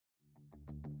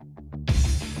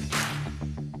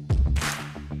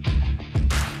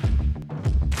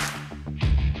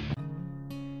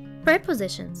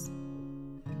Prepositions.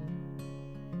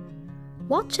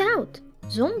 Watch out!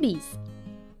 Zombies!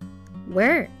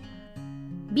 Where?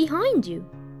 Behind you.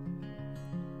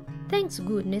 Thanks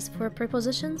goodness for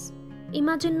prepositions.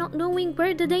 Imagine not knowing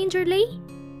where the danger lay.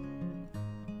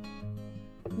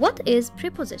 What is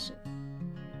preposition?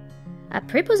 A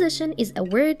preposition is a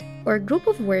word or group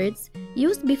of words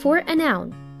used before a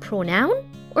noun,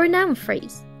 pronoun, or noun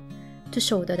phrase to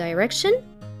show the direction,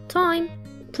 time,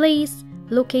 place,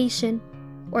 location,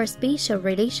 or spatial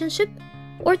relationship,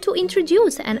 or to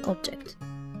introduce an object.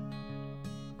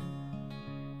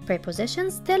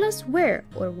 Prepositions tell us where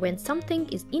or when something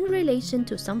is in relation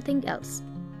to something else.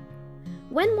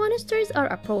 When monsters are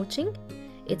approaching,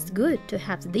 it's good to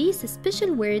have these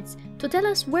special words to tell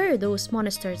us where those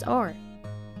monsters are.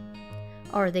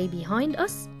 Are they behind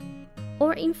us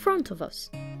or in front of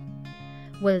us?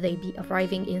 Will they be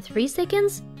arriving in 3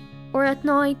 seconds or at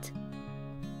night?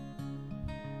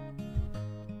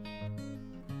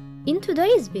 In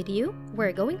today's video,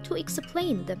 we're going to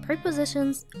explain the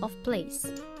prepositions of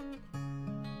place.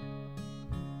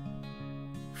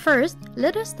 First,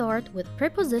 let us start with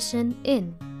preposition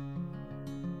in.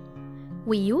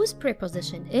 We use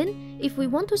preposition in if we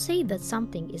want to say that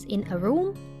something is in a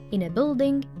room, in a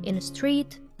building, in a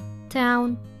street,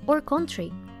 town, or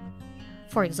country.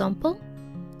 For example,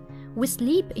 we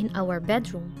sleep in our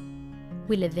bedroom.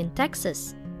 We live in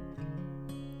Texas.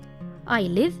 I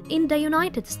live in the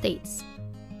United States.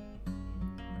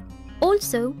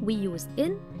 Also, we use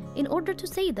in order to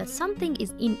say that something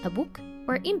is in a book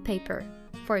or in paper.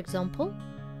 For example,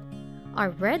 I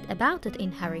read about it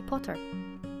in Harry Potter.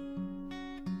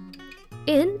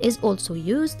 In is also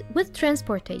used with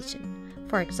transportation.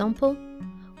 For example,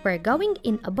 we're going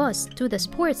in a bus to the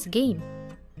sports game.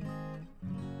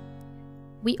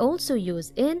 We also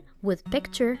use in with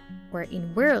picture or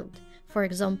in world. For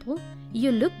example,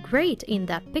 you look great in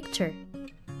that picture.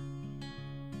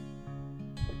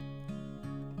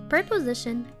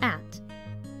 Preposition at.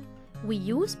 We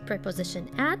use preposition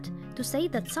at to say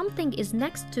that something is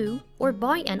next to or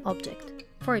by an object.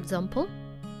 For example,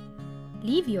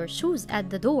 leave your shoes at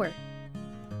the door.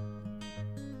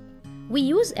 We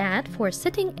use at for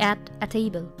sitting at a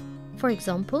table. For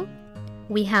example,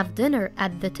 we have dinner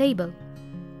at the table.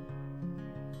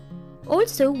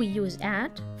 Also, we use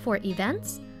at for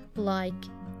events like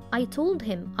I told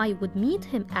him I would meet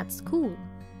him at school.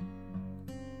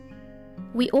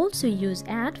 We also use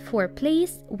at for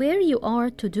place where you are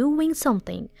to doing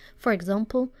something. For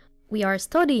example, we are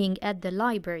studying at the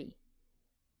library.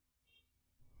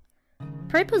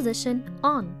 Preposition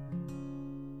on.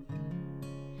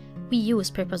 We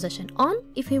use preposition on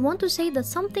if we want to say that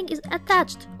something is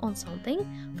attached on something.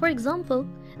 For example,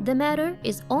 the mirror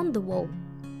is on the wall.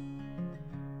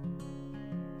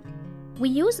 We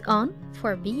use on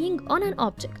for being on an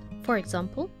object. For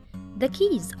example, the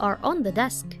keys are on the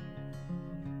desk.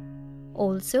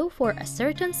 Also for a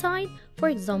certain side, for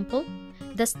example,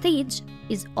 the stage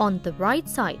is on the right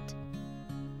side.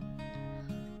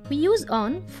 We use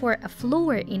on for a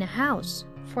floor in a house.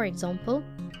 For example,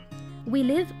 we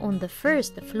live on the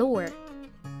first floor.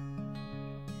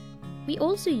 We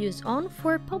also use on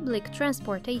for public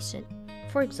transportation.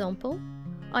 For example,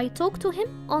 I talked to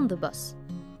him on the bus.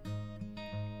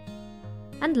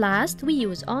 And last, we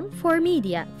use on for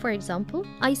media. For example,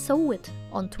 I saw it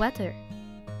on Twitter.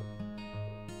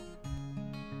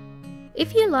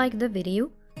 If you like the video,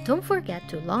 don't forget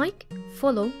to like,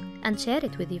 follow, and share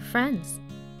it with your friends.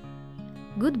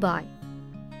 Goodbye.